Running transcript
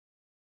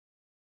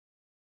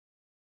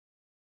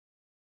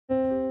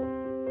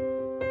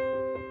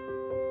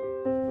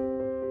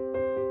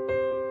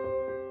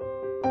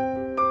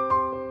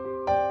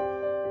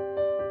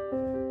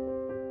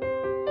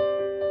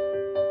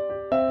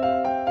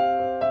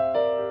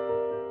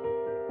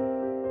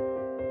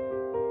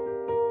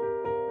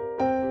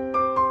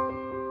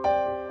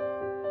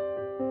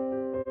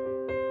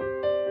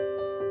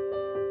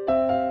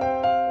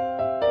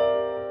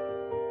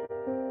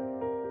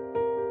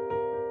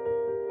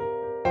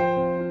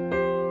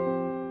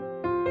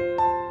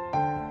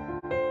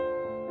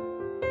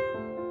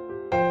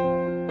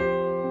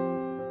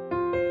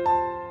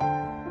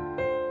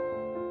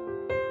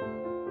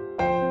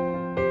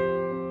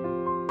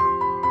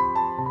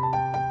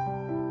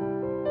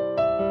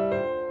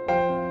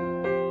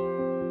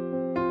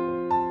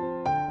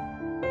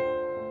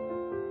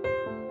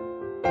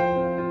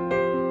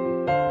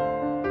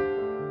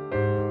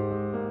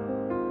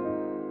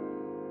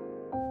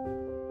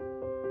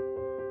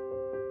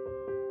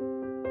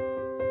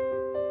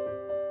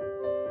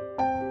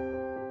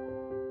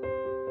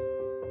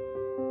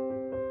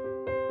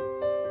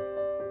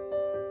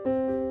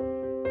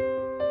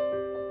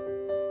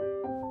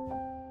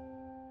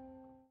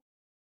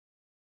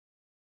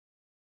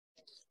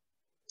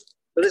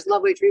So this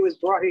lovely tree was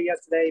brought here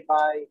yesterday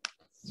by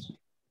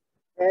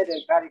Ed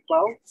and Patty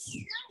Crow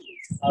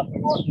from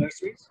North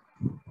Nurseries.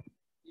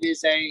 It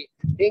is a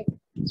pink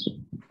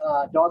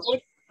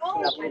dogwood.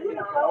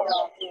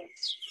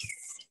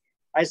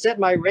 I set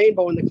my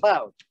rainbow in the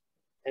cloud,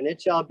 and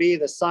it shall be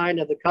the sign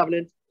of the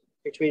covenant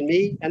between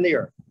me and the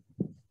earth.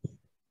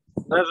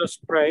 Let us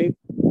pray.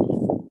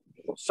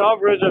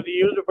 Sovereign of the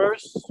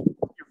universe,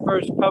 your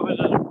first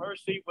covenant of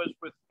mercy was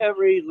with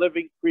every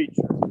living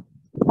creature.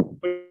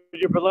 When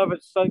your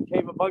beloved Son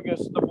came among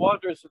us, the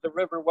waters of the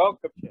river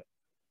welcomed him.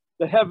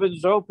 The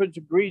heavens opened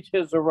to greet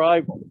his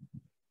arrival.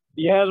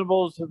 The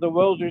animals of the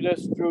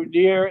wilderness drew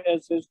near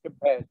as his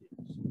companions.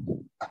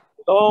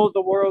 With all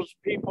the world's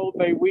people,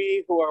 may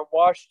we who are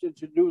washed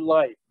into new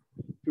life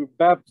through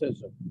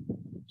baptism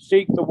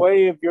seek the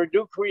way of your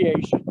new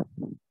creation,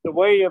 the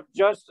way of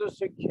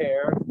justice and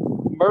care,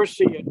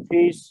 mercy and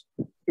peace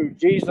through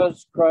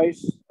Jesus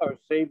Christ, our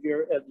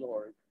Savior and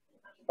Lord.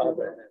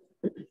 Amen.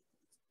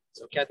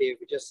 So Kathy, if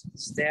you just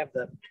stab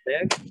the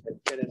bag and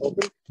get it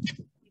open.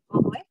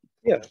 All the way?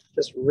 Yeah,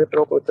 just rip it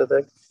open with the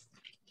thing.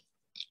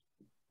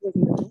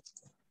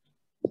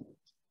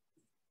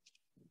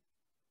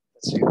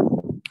 That's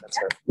you. That's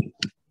her.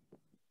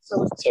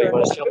 So you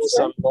want to shovel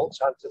some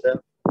mulch onto the...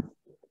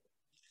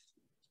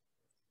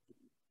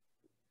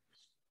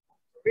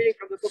 Reading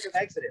from the book of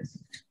Exodus.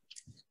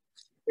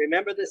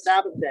 Remember the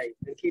Sabbath day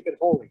and keep it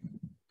holy.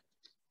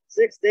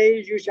 6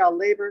 days you shall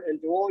labor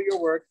and do all your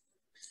work.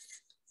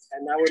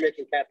 And now we're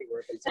making Kathy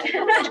work.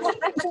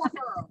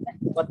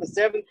 But the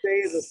seventh day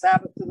is a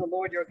Sabbath to the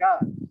Lord your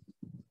God.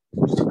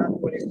 You shall not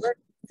do any work,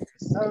 your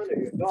son or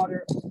your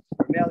daughter,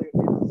 or male or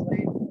female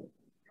slave,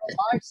 your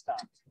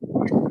livestock.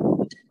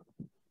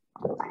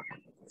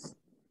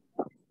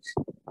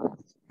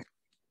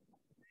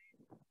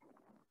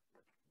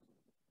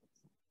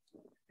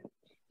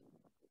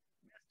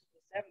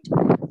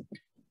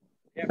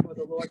 Therefore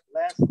the Lord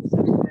blessed the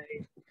seventh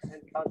day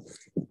and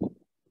consecrated.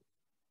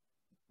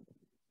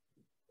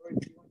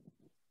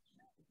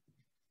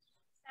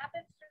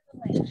 Sabbath for the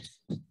land.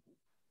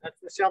 That's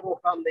the shovel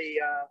from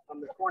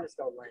the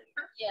cornerstone land.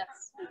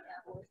 Yes.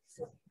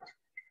 So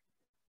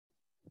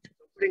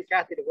putting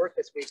Kathy to work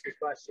this week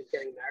because she's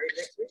getting married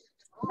next week.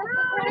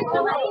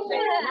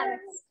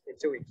 In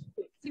 2 weeks.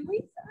 2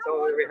 weeks.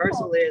 So the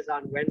rehearsal is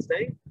on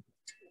Wednesday.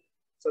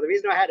 So the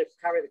reason I had to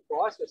carry the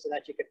cross was so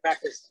that you could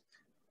practice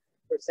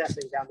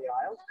processing down the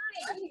aisle.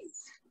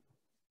 Nice.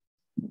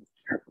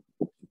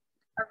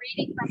 A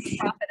reading from the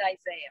prophet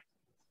Isaiah.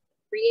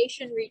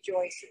 Creation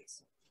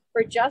rejoices.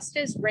 For just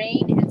as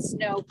rain and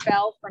snow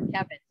fell from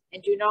heaven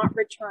and do not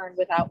return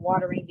without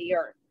watering the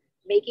earth,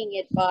 making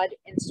it bud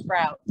and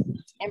sprout,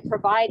 and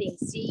providing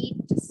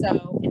seed to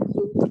sow and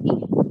food to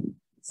eat,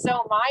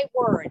 so my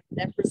word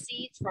that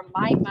proceeds from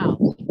my mouth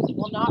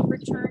will not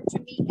return to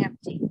me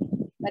empty,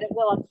 but it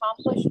will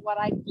accomplish what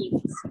I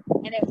please,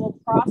 and it will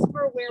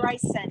prosper where I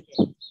send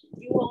it.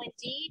 You will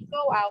indeed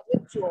go out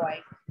with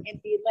joy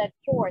and be led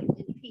forth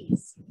in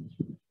peace.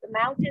 The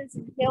mountains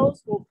and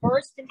hills will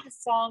burst into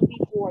song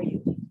before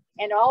you,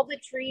 and all the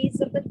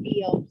trees of the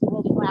field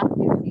will clap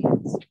their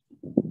hands.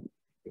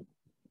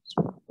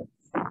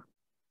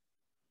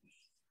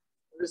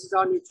 This is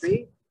our new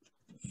tree.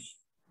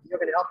 You're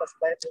going to help us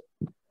plant it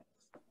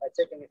by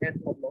taking a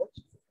handful of mulch.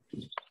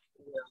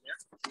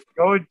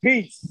 Go in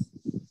peace.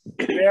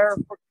 Prepare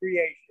for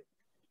creation.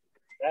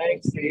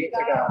 Thanks be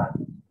to God.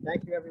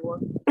 Thank you,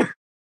 everyone.